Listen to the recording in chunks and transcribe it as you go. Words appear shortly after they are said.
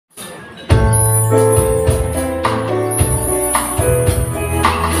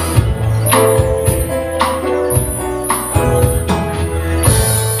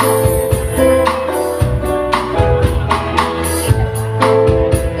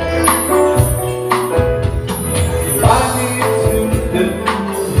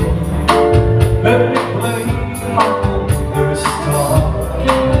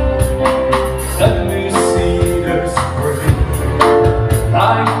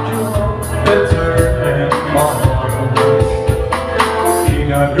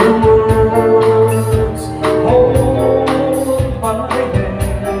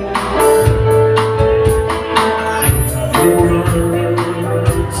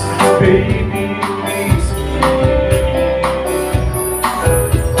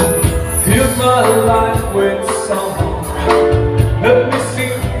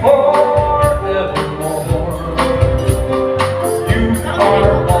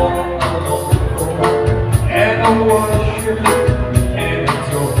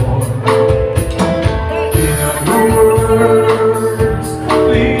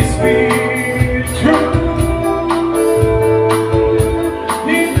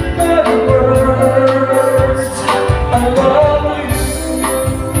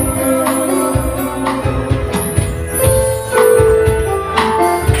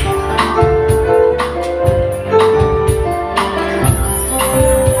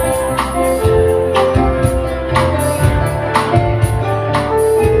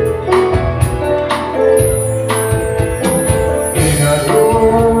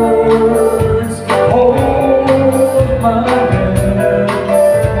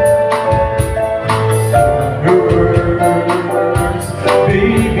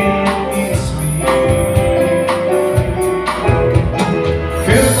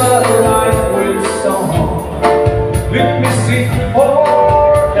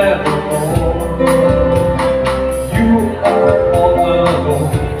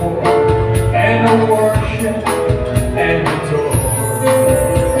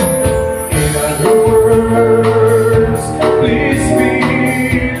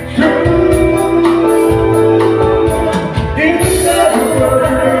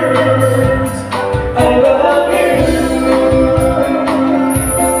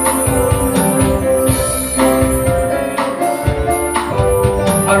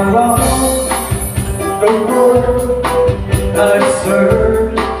Around the world I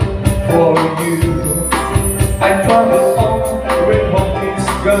search for you. I travel on with all this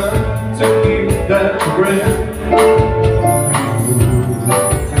gun to keep that breath.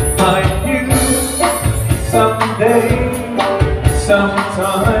 I knew someday,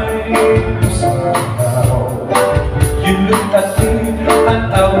 sometime, somehow you look at me and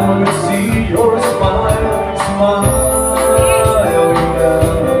I would see your smile, smile.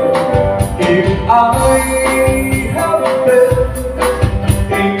 I have been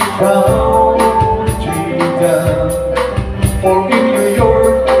in country town, or in New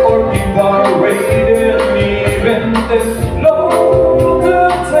York, or in Bahrain, even in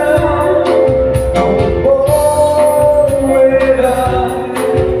London town. No more will I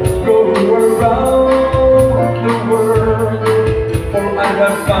go around the world, for I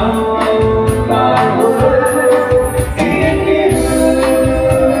have found my world in you.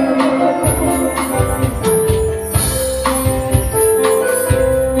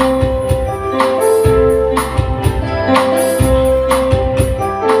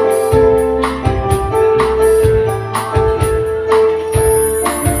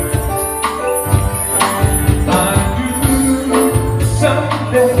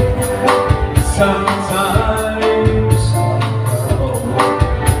 Sometimes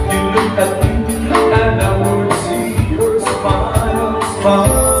you look at me and I would see your smile,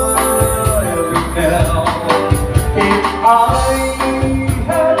 smile now. If I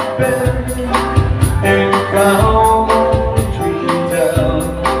had been in country town,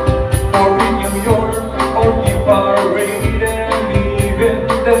 or in New York, or in Bahrain, and even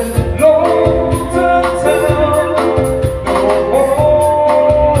the London town, no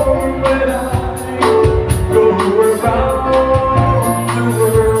more would I go around the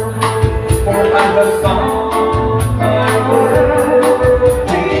world, for I have found my world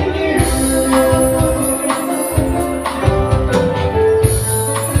in you.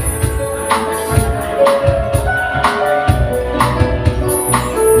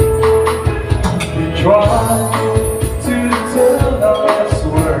 We try to tell us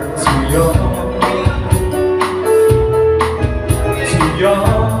we're too young, too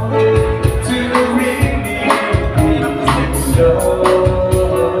young to really be love.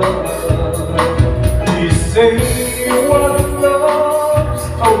 We say what love's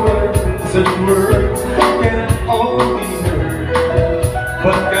a words and words can only hurt,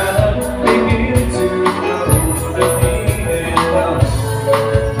 but God begin to know the meaning of.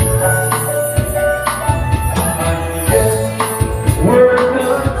 And yet we're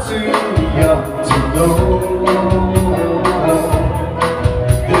not too young to know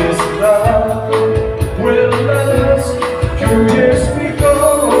this love will last years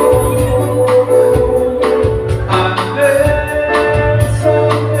before. And then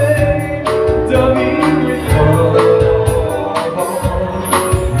someday the miracle,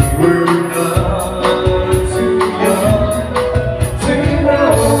 we're not too young to know.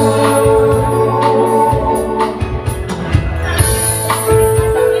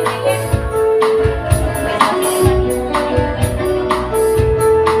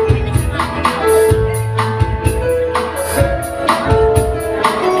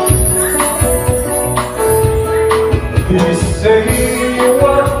 You say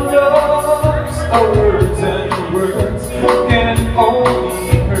what love's a words